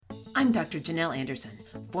I'm Dr. Janelle Anderson,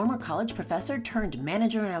 former college professor turned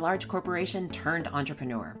manager in a large corporation turned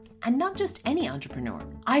entrepreneur. And not just any entrepreneur.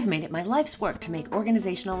 I've made it my life's work to make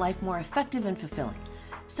organizational life more effective and fulfilling.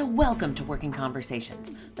 So welcome to Working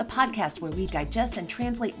Conversations, the podcast where we digest and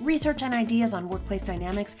translate research and ideas on workplace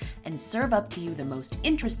dynamics and serve up to you the most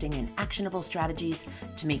interesting and actionable strategies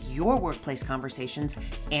to make your workplace conversations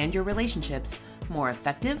and your relationships more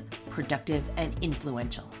effective, productive, and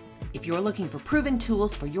influential. If you're looking for proven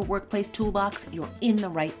tools for your workplace toolbox, you're in the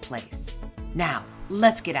right place. Now,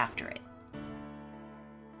 let's get after it.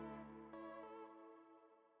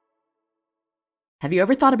 Have you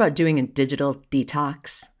ever thought about doing a digital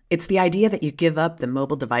detox? It's the idea that you give up the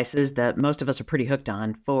mobile devices that most of us are pretty hooked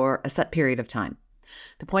on for a set period of time.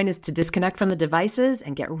 The point is to disconnect from the devices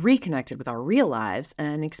and get reconnected with our real lives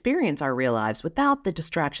and experience our real lives without the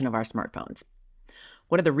distraction of our smartphones.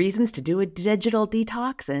 What are the reasons to do a digital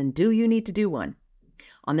detox, and do you need to do one?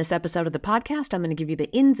 On this episode of the podcast, I'm going to give you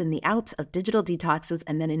the ins and the outs of digital detoxes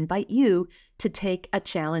and then invite you to take a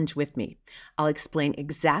challenge with me. I'll explain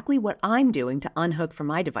exactly what I'm doing to unhook from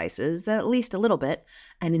my devices, at least a little bit,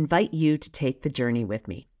 and invite you to take the journey with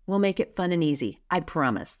me. We'll make it fun and easy, I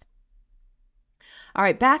promise. All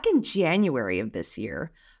right, back in January of this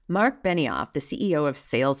year, Mark Benioff, the CEO of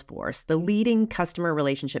Salesforce, the leading customer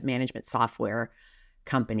relationship management software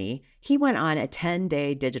company, he went on a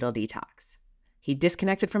 10-day digital detox. He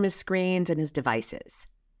disconnected from his screens and his devices.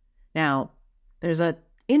 Now, there's an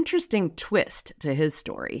interesting twist to his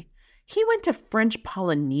story. He went to French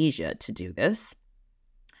Polynesia to do this.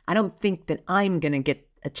 I don't think that I'm going to get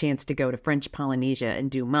a chance to go to French Polynesia and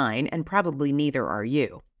do mine, and probably neither are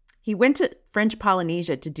you. He went to French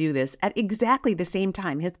Polynesia to do this at exactly the same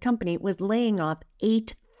time his company was laying off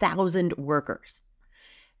 8,000 workers.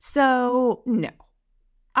 So, no.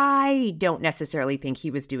 I don't necessarily think he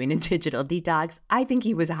was doing a digital detox. I think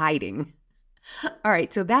he was hiding. All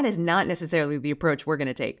right, so that is not necessarily the approach we're going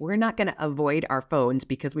to take. We're not going to avoid our phones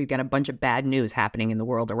because we've got a bunch of bad news happening in the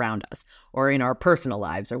world around us or in our personal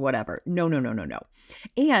lives or whatever. No.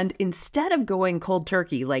 And instead of going cold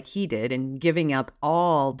turkey like he did and giving up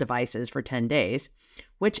all devices for 10 days,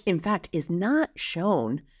 which in fact is not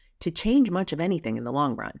shown to change much of anything in the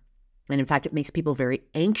long run. And in fact, it makes people very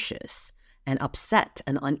anxious and upset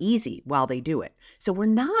and uneasy while they do it. So we're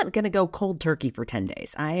not going to go cold turkey for 10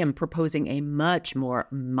 days. I am proposing a much more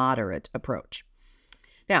moderate approach.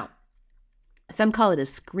 Now, some call it a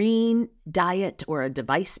screen diet or a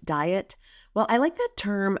device diet. Well, I like that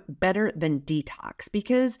term better than detox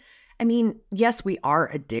because, yes, we are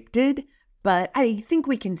addicted, but I think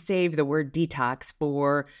we can save the word detox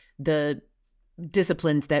for the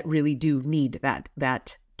disciplines that really do need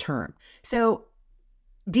that term. So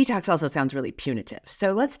detox also sounds really punitive.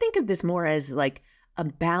 So let's think of this more as like a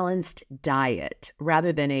balanced diet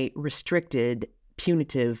rather than a restricted,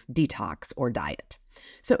 punitive detox or diet.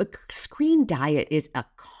 So a screen diet is a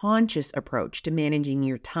conscious approach to managing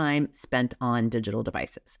your time spent on digital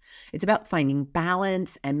devices. It's about finding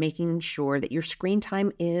balance and making sure that your screen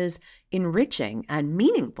time is enriching and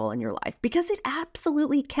meaningful in your life, because it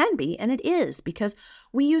absolutely can be, and it is, because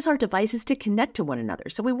we use our devices to connect to one another.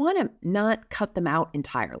 So we want to not cut them out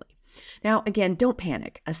entirely. Now, again, don't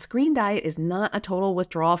panic. A screen diet is not a total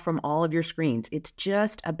withdrawal from all of your screens. It's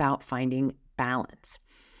just about finding balance.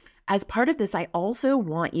 As part of this, I also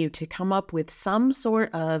want you to come up with some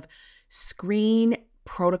sort of screen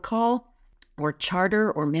protocol or charter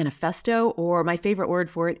or manifesto, or my favorite word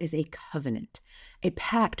for it is a covenant, a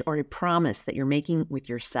pact or a promise that you're making with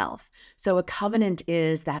yourself. So a covenant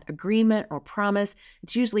is that agreement or promise.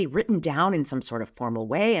 It's usually written down in some sort of formal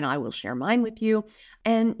way, and I will share mine with you.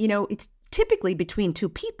 And, it's typically between two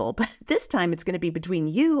people, but this time it's going to be between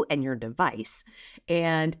you and your device.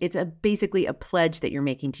 And it's basically a pledge that you're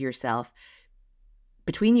making to yourself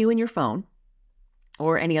between you and your phone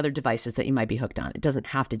or any other devices that you might be hooked on. It doesn't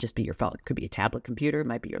have to just be your phone. It could be a tablet computer. It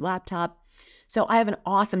might be your laptop. So I have an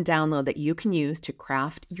awesome download that you can use to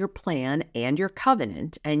craft your plan and your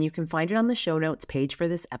covenant. And you can find it on the show notes page for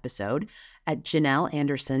this episode at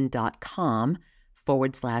janelleanderson.com/140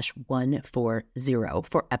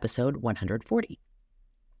 for episode 140.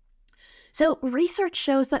 So research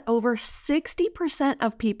shows that over 60%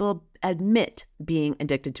 of people admit being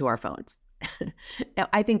addicted to our phones. Now,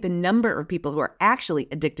 I think the number of people who are actually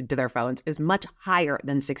addicted to their phones is much higher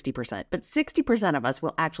than 60%, but 60% of us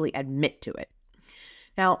will actually admit to it.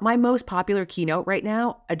 Now, my most popular keynote right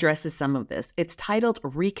now addresses some of this. It's titled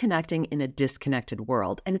Reconnecting in a Disconnected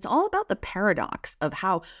World, and it's all about the paradox of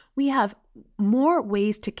how we have more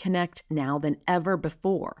ways to connect now than ever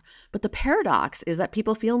before. But the paradox is that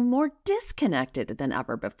people feel more disconnected than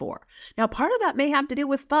ever before. Now, part of that may have to do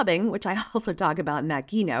with phubbing, which I also talk about in that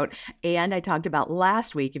keynote. And I talked about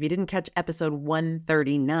last week. If you didn't catch episode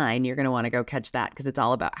 139, you're going to want to go catch that because it's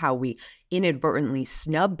all about how we inadvertently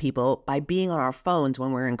snub people by being on our phones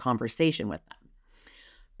when we're in conversation with them.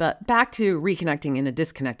 But back to reconnecting in a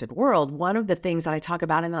disconnected world, one of the things that I talk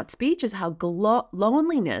about in that speech is how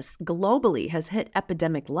loneliness globally has hit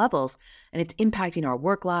epidemic levels, and it's impacting our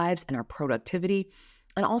work lives and our productivity.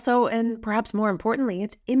 And also, and perhaps more importantly,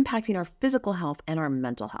 it's impacting our physical health and our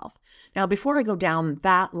mental health. Now, before I go down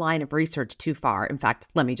that line of research too far, in fact,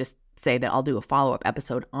 let me just say that I'll do a follow-up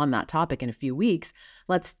episode on that topic in a few weeks.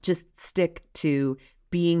 Let's just stick to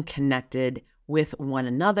being connected with one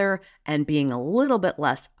another and being a little bit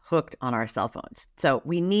less hooked on our cell phones. So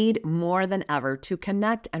we need more than ever to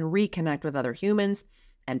connect and reconnect with other humans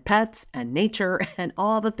and pets and nature and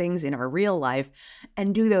all the things in our real life,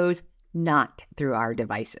 and do those not through our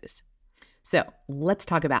devices. So let's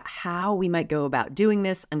talk about how we might go about doing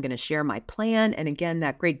this. I'm going to share my plan. And again,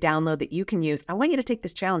 that great download that you can use. I want you to take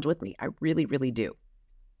this challenge with me. I really, really do.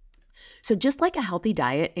 So just like a healthy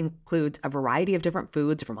diet includes a variety of different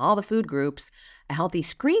foods from all the food groups, a healthy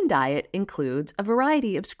screen diet includes a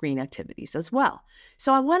variety of screen activities as well.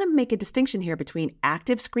 So I want to make a distinction here between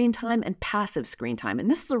active screen time and passive screen time. And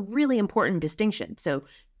this is a really important distinction. So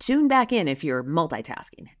tune back in if you're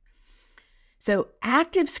multitasking. So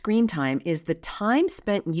active screen time is the time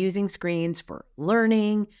spent using screens for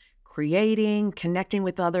learning, creating, connecting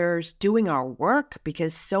with others, doing our work,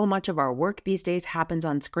 because so much of our work these days happens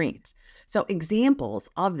on screens. So examples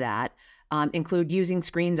of that include using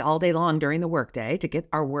screens all day long during the workday to get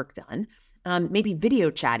our work done, maybe video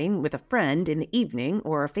chatting with a friend in the evening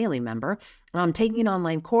or a family member, taking an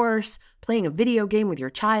online course, playing a video game with your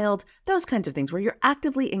child, those kinds of things where you're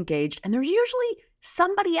actively engaged and there's usually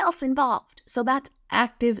somebody else involved. So that's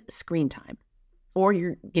active screen time, or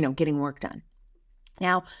you're, getting work done.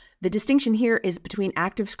 Now, the distinction here is between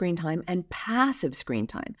active screen time and passive screen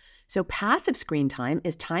time. So passive screen time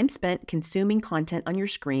is time spent consuming content on your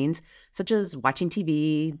screens, such as watching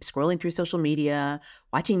TV, scrolling through social media,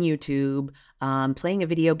 watching YouTube, playing a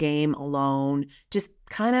video game alone, just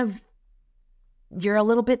kind of, you're a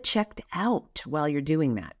little bit checked out while you're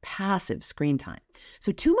doing that, passive screen time.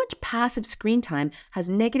 So too much passive screen time has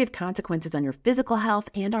negative consequences on your physical health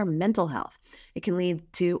and our mental health. It can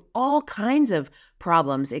lead to all kinds of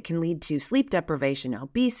problems. It can lead to sleep deprivation,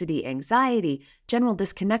 obesity, anxiety, general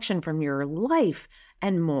disconnection from your life,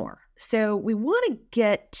 and more. So we want to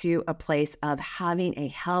get to a place of having a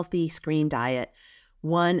healthy screen diet,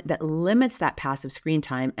 one that limits that passive screen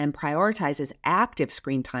time and prioritizes active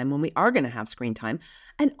screen time when we are going to have screen time,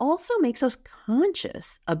 and also makes us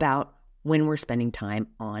conscious about when we're spending time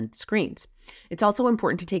on screens. It's also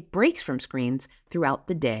important to take breaks from screens throughout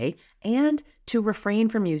the day and to refrain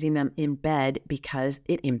from using them in bed because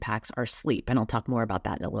it impacts our sleep. And I'll talk more about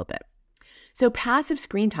that in a little bit. So passive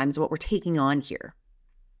screen time is what we're taking on here,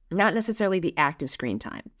 not necessarily the active screen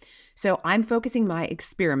time. So I'm focusing my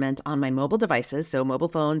experiment on my mobile devices, so mobile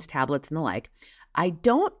phones, tablets, and the like. I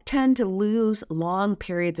don't tend to lose long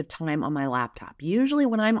periods of time on my laptop. Usually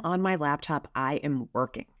when I'm on my laptop, I am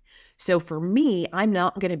working. So for me, I'm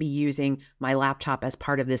not going to be using my laptop as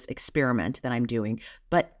part of this experiment that I'm doing,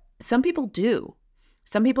 but some people do.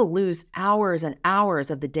 Some people lose hours and hours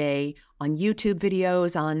of the day on YouTube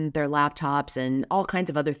videos on their laptops and all kinds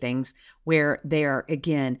of other things where they're,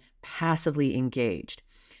 again, passively engaged.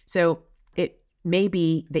 So it may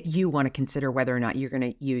be that you want to consider whether or not you're going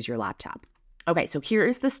to use your laptop. Okay, so here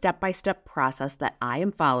is the step-by-step process that I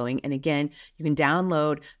am following. And again, you can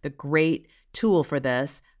download the great tool for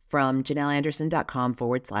this from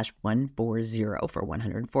janelleanderson.com/140 for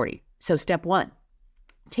 140. So step 1,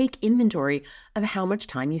 take inventory of how much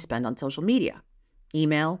time you spend on social media,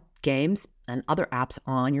 email, games, and other apps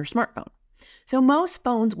on your smartphone. So most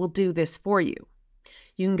phones will do this for you.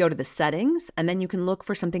 You can go to the settings and then you can look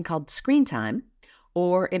for something called screen time,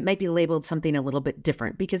 or it might be labeled something a little bit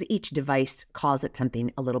different because each device calls it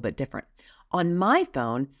something a little bit different. On my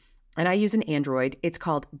phone, and I use an Android, it's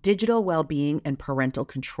called Digital Wellbeing and Parental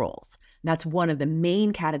Controls. That's one of the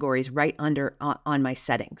main categories right under on my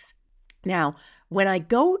settings. Now, when I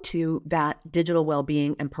go to that Digital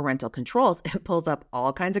Wellbeing and Parental Controls, it pulls up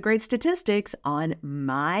all kinds of great statistics on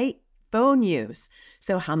my phone use.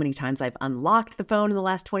 So how many times I've unlocked the phone in the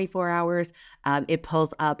last 24 hours. It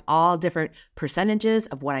pulls up all different percentages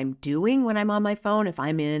of what I'm doing when I'm on my phone, if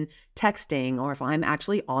I'm in texting or if I'm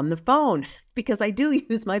actually on the phone, because I do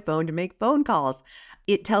use my phone to make phone calls.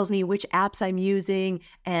 It tells me which apps I'm using.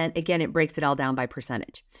 And again, it breaks it all down by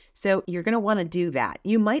percentage. So you're going to want to do that.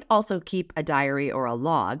 You might also keep a diary or a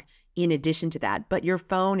log in addition to that, but your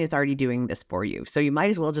phone is already doing this for you. So you might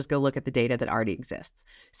as well just go look at the data that already exists.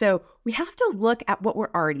 So we have to look at what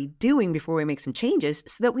we're already doing before we make some changes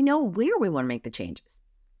so that we know where we want to make the changes.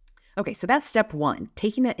 Okay, so that's step one,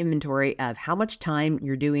 taking that inventory of how much time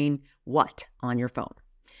you're doing what on your phone.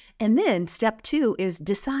 And then step two is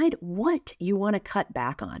decide what you want to cut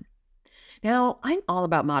back on. Now, I'm all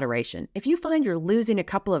about moderation. If you find you're losing a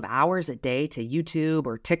couple of hours a day to YouTube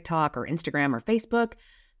or TikTok or Instagram or Facebook,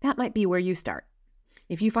 that might be where you start.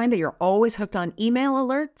 If you find that you're always hooked on email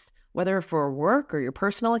alerts, whether for work or your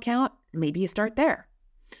personal account, maybe you start there.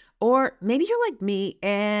 Or maybe you're like me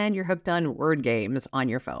and you're hooked on word games on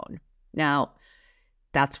your phone. Now,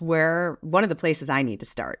 that's where one of the places I need to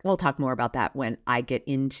start. We'll talk more about that when I get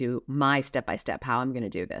into my step-by-step how I'm going to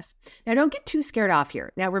do this. Now, don't get too scared off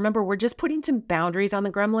here. Now, remember, we're just putting some boundaries on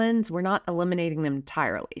the gremlins. We're not eliminating them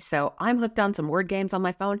entirely. So I'm hooked on some word games on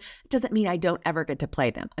my phone. It doesn't mean I don't ever get to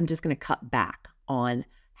play them. I'm just going to cut back on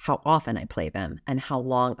how often I play them and how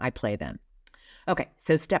long I play them. Okay,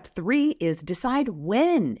 so step three is decide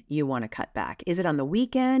when you want to cut back. Is it on the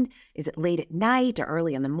weekend? Is it late at night or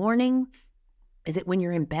early in the morning? Is it when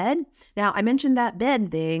you're in bed? Now, I mentioned that bed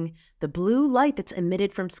thing. The blue light that's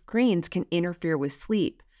emitted from screens can interfere with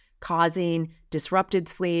sleep, causing disrupted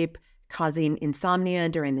sleep, causing insomnia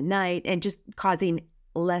during the night, and just causing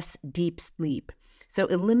less deep sleep. So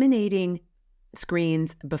eliminating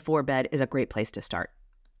screens before bed is a great place to start.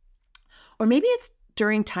 Or maybe it's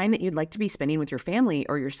during time that you'd like to be spending with your family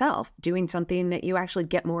or yourself, doing something that you actually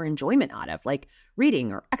get more enjoyment out of, like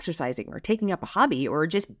reading or exercising or taking up a hobby or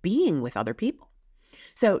just being with other people.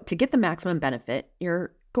 So to get the maximum benefit,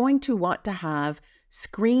 you're going to want to have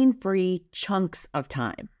screen-free chunks of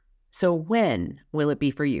time. So when will it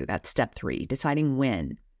be for you? That's step three, deciding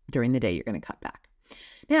when during the day you're going to cut back.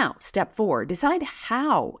 Now, step four, decide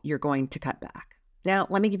how you're going to cut back. Now,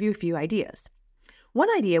 let me give you a few ideas. One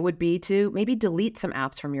idea would be to maybe delete some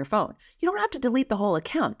apps from your phone. You don't have to delete the whole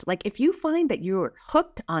account. Like if you find that you're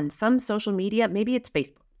hooked on some social media, maybe it's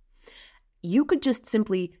Facebook, you could just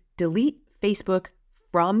simply delete Facebook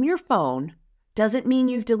from your phone. Doesn't mean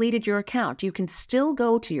you've deleted your account. You can still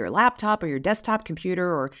go to your laptop or your desktop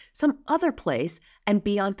computer or some other place and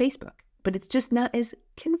be on Facebook, but it's just not as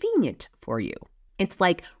convenient for you. It's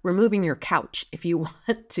like removing your couch if you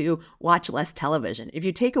want to watch less television. If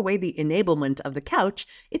you take away the enablement of the couch,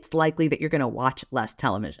 it's likely that you're going to watch less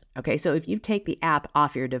television. Okay, so if you take the app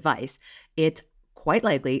off your device, it's quite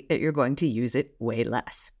likely that you're going to use it way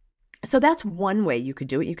less. So that's one way you could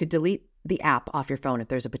do it. You could delete the app off your phone if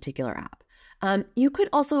there's a particular app. You could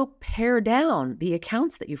also pare down the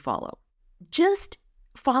accounts that you follow. Just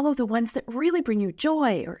follow the ones that really bring you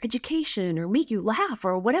joy or education or make you laugh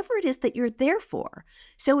or whatever it is that you're there for.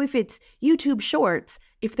 So if it's YouTube Shorts,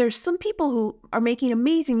 if there's some people who are making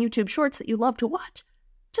amazing YouTube Shorts that you love to watch,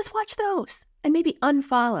 just watch those and maybe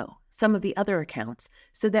unfollow some of the other accounts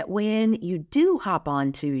so that when you do hop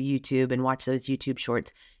onto YouTube and watch those YouTube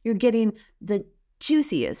Shorts, you're getting the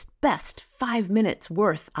juiciest, best 5 minutes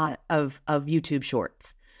worth of YouTube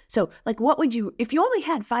Shorts. So like what would you, if you only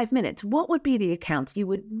had 5 minutes, what would be the accounts you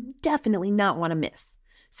would definitely not want to miss?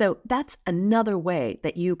 So that's another way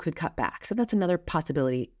that you could cut back. So that's another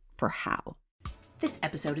possibility for how. This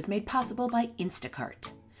episode is made possible by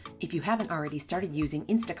Instacart. If you haven't already started using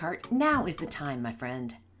Instacart, now is the time, my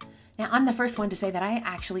friend. Now, I'm the first one to say that I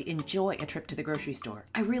actually enjoy a trip to the grocery store.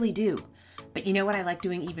 I really do. But you know what I like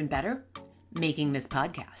doing even better? Making this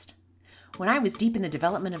podcast. When I was deep in the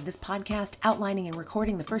development of this podcast, outlining and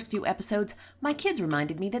recording the first few episodes, my kids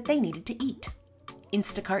reminded me that they needed to eat.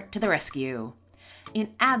 Instacart to the rescue.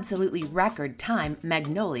 In absolutely record time,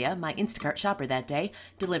 Magnolia, my Instacart shopper that day,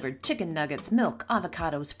 delivered chicken nuggets, milk,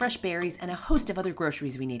 avocados, fresh berries, and a host of other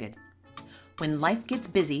groceries we needed. When life gets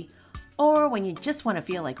busy, or when you just want to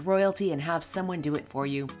feel like royalty and have someone do it for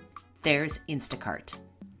you, there's Instacart.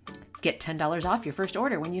 Get $10 off your first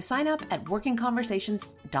order when you sign up at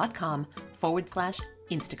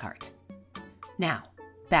workingconversations.com/Instacart. Now,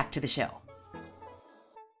 back to the show.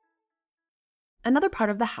 Another part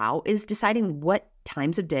of the how is deciding what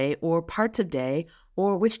times of day or parts of day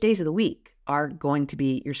or which days of the week are going to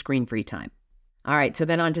be your screen-free time. All right, so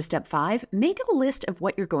then on to step 5, make a list of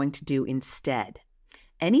what you're going to do instead.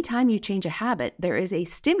 Anytime you change a habit, there is a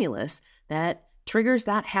stimulus that triggers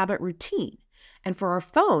that habit routine. And for our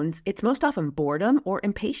phones, it's most often boredom or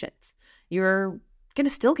impatience. You're going to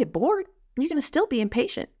still get bored. You're going to still be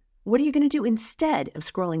impatient. What are you going to do instead of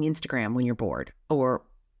scrolling Instagram when you're bored or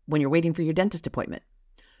when you're waiting for your dentist appointment?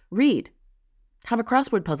 Read. Have a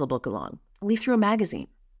crossword puzzle book along. Leaf through a magazine.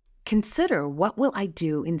 Consider, what will I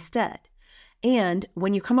do instead? And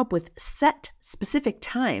when you come up with set specific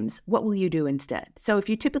times, what will you do instead? So if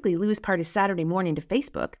you typically lose part of Saturday morning to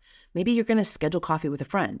Facebook, maybe you're going to schedule coffee with a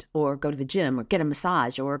friend or go to the gym or get a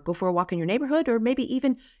massage or go for a walk in your neighborhood or maybe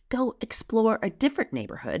even go explore a different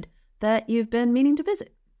neighborhood that you've been meaning to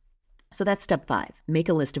visit. So that's step 5. Make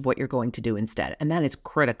a list of what you're going to do instead. And that is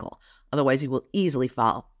critical. Otherwise, you will easily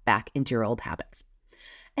fall back into your old habits.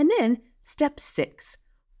 And then step 6,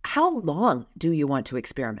 how long do you want to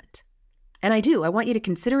experiment? And I want you to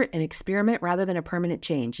consider it an experiment rather than a permanent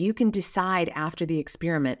change. You can decide after the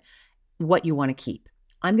experiment what you want to keep.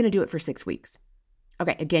 I'm going to do it for 6 weeks.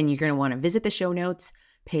 Okay, again, you're going to want to visit the show notes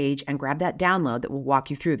page and grab that download that will walk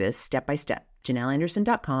you through this step by step,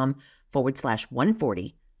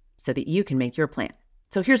 JanelleAnderson.com/140, so that you can make your plan.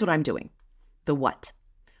 So here's what I'm doing. The what?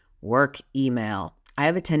 Work email. I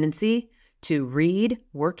have a tendency to read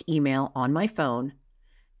work email on my phone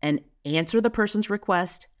and answer the person's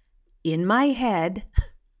request in my head,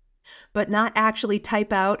 but not actually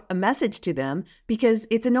type out a message to them because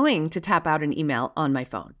it's annoying to tap out an email on my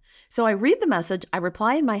phone. So I read the message, I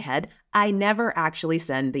reply in my head, I never actually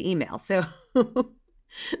send the email. So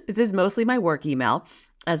this is mostly my work email.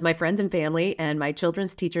 As my friends and family and my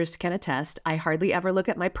children's teachers can attest, I hardly ever look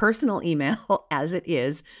at my personal email as it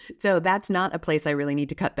is. So that's not a place I really need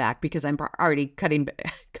to cut back because I'm already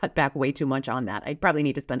cut back way too much on that. I probably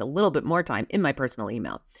need to spend a little bit more time in my personal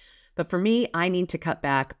email. But for me, I need to cut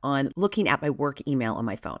back on looking at my work email on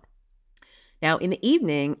my phone. Now, in the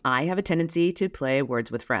evening, I have a tendency to play Words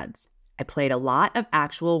with Friends. I played a lot of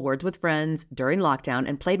actual Words with Friends during lockdown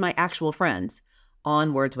and played my actual friends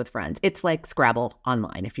on Words with Friends. It's like Scrabble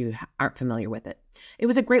online, if you aren't familiar with it. It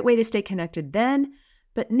was a great way to stay connected then,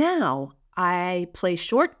 but now I play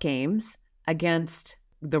short games against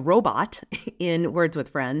the robot in Words with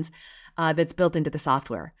Friends that's built into the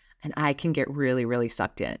software, and I can get really, really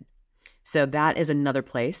sucked in. So that is another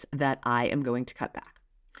place that I am going to cut back.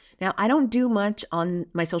 Now, I don't do much on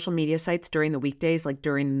my social media sites during the weekdays, like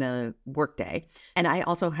during the workday. And I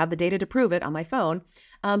also have the data to prove it on my phone.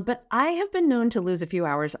 But I have been known to lose a few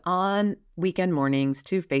hours on weekend mornings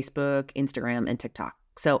to Facebook, Instagram, and TikTok.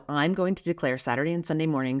 So I'm going to declare Saturday and Sunday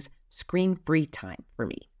mornings screen-free time for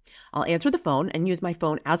me. I'll answer the phone and use my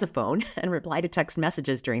phone as a phone and reply to text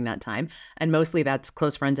messages during that time. And mostly that's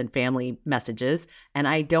close friends and family messages. And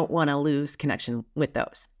I don't want to lose connection with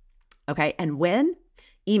those. Okay. And when?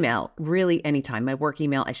 Email, really anytime. My work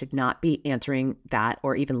email, I should not be answering that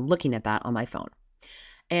or even looking at that on my phone.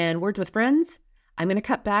 And Words with Friends, I'm going to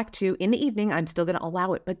cut back to in the evening. I'm still going to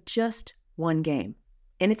allow it, but just one game.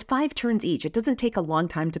 And it's 5 turns each. It doesn't take a long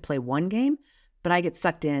time to play one game, but I get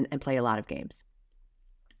sucked in and play a lot of games.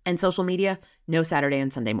 And social media, no Saturday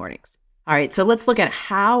and Sunday mornings. All right, so let's look at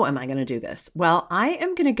how am I going to do this? Well, I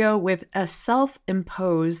am going to go with a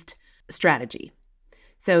self-imposed strategy.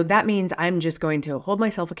 So that means I'm just going to hold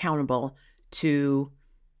myself accountable to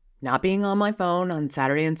not being on my phone on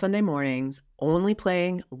Saturday and Sunday mornings, only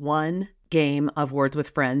playing one game of Words with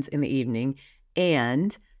Friends in the evening,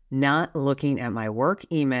 and not looking at my work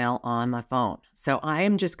email on my phone. So I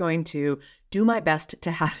am just going to do my best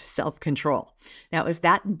to have self-control. Now, if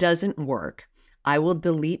that doesn't work, I will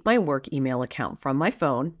delete my work email account from my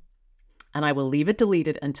phone, and I will leave it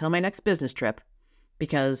deleted until my next business trip.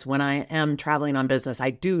 Because when I am traveling on business, I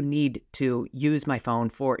do need to use my phone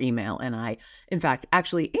for email. And I, in fact,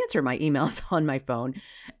 actually answer my emails on my phone,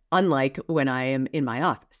 unlike when I am in my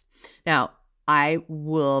office. Now, I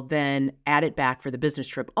will then add it back for the business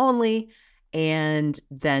trip only and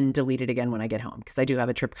then delete it again when I get home because I do have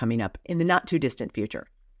a trip coming up in the not too distant future.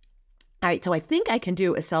 All right, so I think I can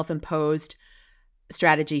do a self-imposed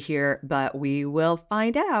strategy here, but we will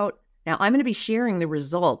find out. Now, I'm going to be sharing the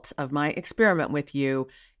results of my experiment with you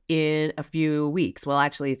in a few weeks. Well,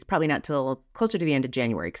 actually, it's probably not till closer to the end of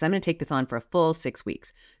January because I'm going to take this on for a full 6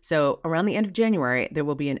 weeks. So around the end of January, there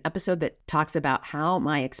will be an episode that talks about how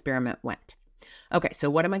my experiment went. Okay, so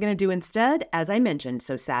what am I going to do instead? As I mentioned,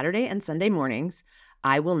 so Saturday and Sunday mornings,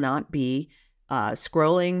 I will not be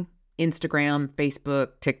scrolling Instagram,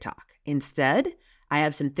 Facebook, TikTok. Instead, I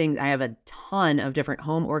have some things, I have a ton of different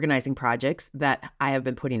home organizing projects that I have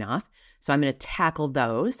been putting off. So I'm going to tackle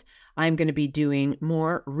those. I'm going to be doing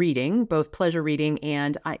more reading, both pleasure reading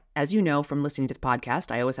and as you know from listening to the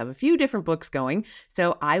podcast, I always have a few different books going.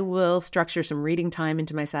 So I will structure some reading time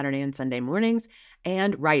into my Saturday and Sunday mornings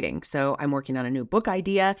and writing. So I'm working on a new book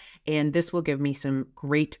idea, and this will give me some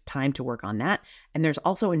great time to work on that. And there's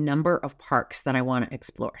also a number of parks that I want to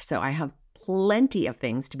explore. So I have plenty of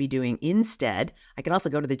things to be doing instead. I can also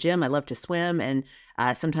go to the gym. I love to swim, and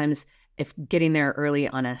sometimes if getting there early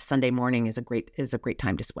on a Sunday morning is a great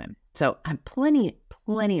time to swim. So I have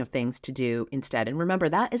plenty of things to do instead. And remember,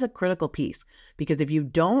 that is a critical piece, because if you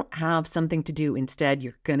don't have something to do instead,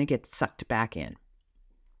 you're going to get sucked back in.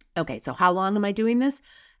 Okay, so how long am I doing this?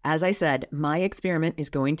 As I said, my experiment is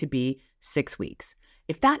going to be 6 weeks.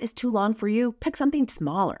 If that is too long for you, pick something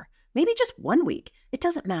smaller. Maybe just 1 week. It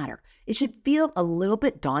doesn't matter. It should feel a little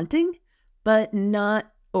bit daunting, but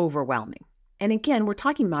not overwhelming. And again, we're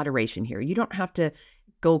talking moderation here. You don't have to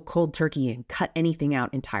go cold turkey and cut anything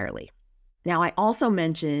out entirely. Now, I also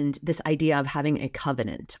mentioned this idea of having a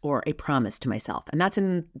covenant or a promise to myself. And that's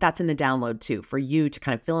in the download too, for you to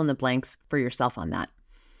kind of fill in the blanks for yourself on that.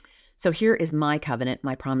 So here is my covenant,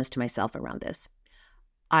 my promise to myself around this.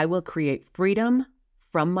 I will create freedom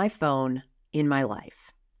from my phone in my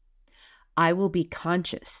life. I will be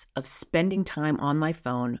conscious of spending time on my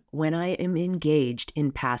phone when I am engaged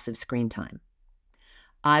in passive screen time.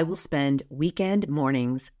 I will spend weekend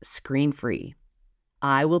mornings screen-free.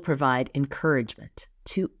 I will provide encouragement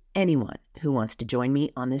to anyone who wants to join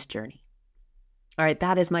me on this journey. All right,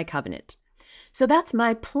 that is my covenant. So that's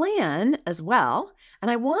my plan as well.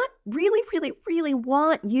 And I really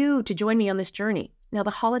want you to join me on this journey. Now,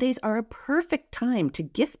 the holidays are a perfect time to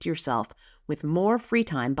gift yourself with more free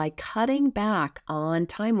time by cutting back on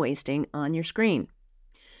time wasting on your screen.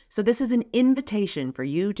 So this is an invitation for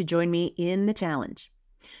you to join me in the challenge.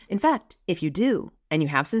 In fact, if you do, and you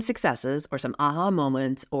have some successes or some aha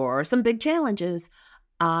moments or some big challenges,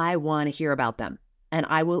 I want to hear about them. And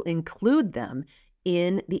I will include them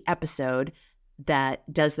in the episode that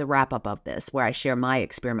does the wrap up of this, where I share my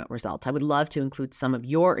experiment results. I would love to include some of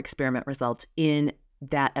your experiment results in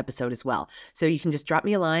that episode as well. So you can just drop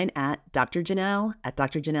me a line at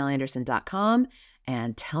drjanelle@drjanelleanderson.com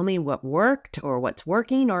and tell me what worked or what's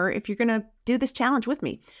working, or if you're going to do this challenge with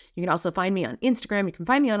me. You can also find me on Instagram. You can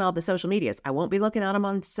find me on all the social medias. I won't be looking at them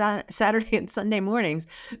on Saturday and Sunday mornings,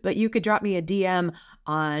 but you could drop me a DM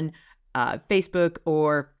on Facebook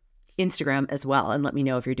or Instagram as well and let me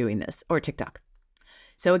know if you're doing this, or TikTok.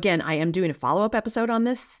 So again, I am doing a follow-up episode on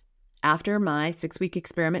this after my 6-week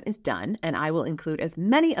experiment is done, and I will include as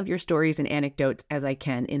many of your stories and anecdotes as I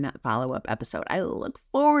can in that follow-up episode. I look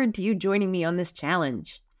forward to you joining me on this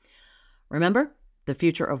challenge. Remember, the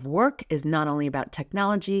future of work is not only about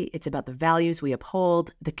technology, it's about the values we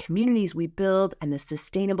uphold, the communities we build, and the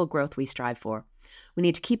sustainable growth we strive for. We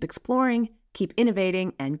need to keep exploring, keep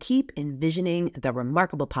innovating, and keep envisioning the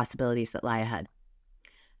remarkable possibilities that lie ahead.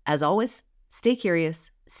 As always, stay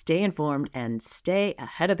curious, stay informed, and stay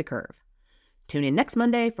ahead of the curve. Tune in next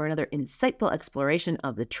Monday for another insightful exploration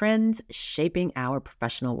of the trends shaping our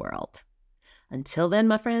professional world. Until then,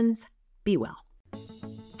 my friends, be well.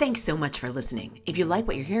 Thanks so much for listening. If you like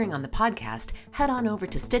what you're hearing on the podcast, head on over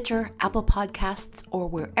to Stitcher, Apple Podcasts, or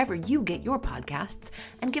wherever you get your podcasts,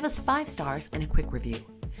 and give us 5 stars and a quick review.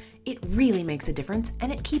 It really makes a difference,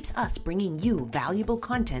 and it keeps us bringing you valuable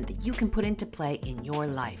content that you can put into play in your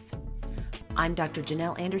life. I'm Dr.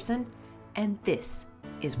 Janelle Anderson, and this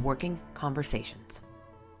is Working Conversations.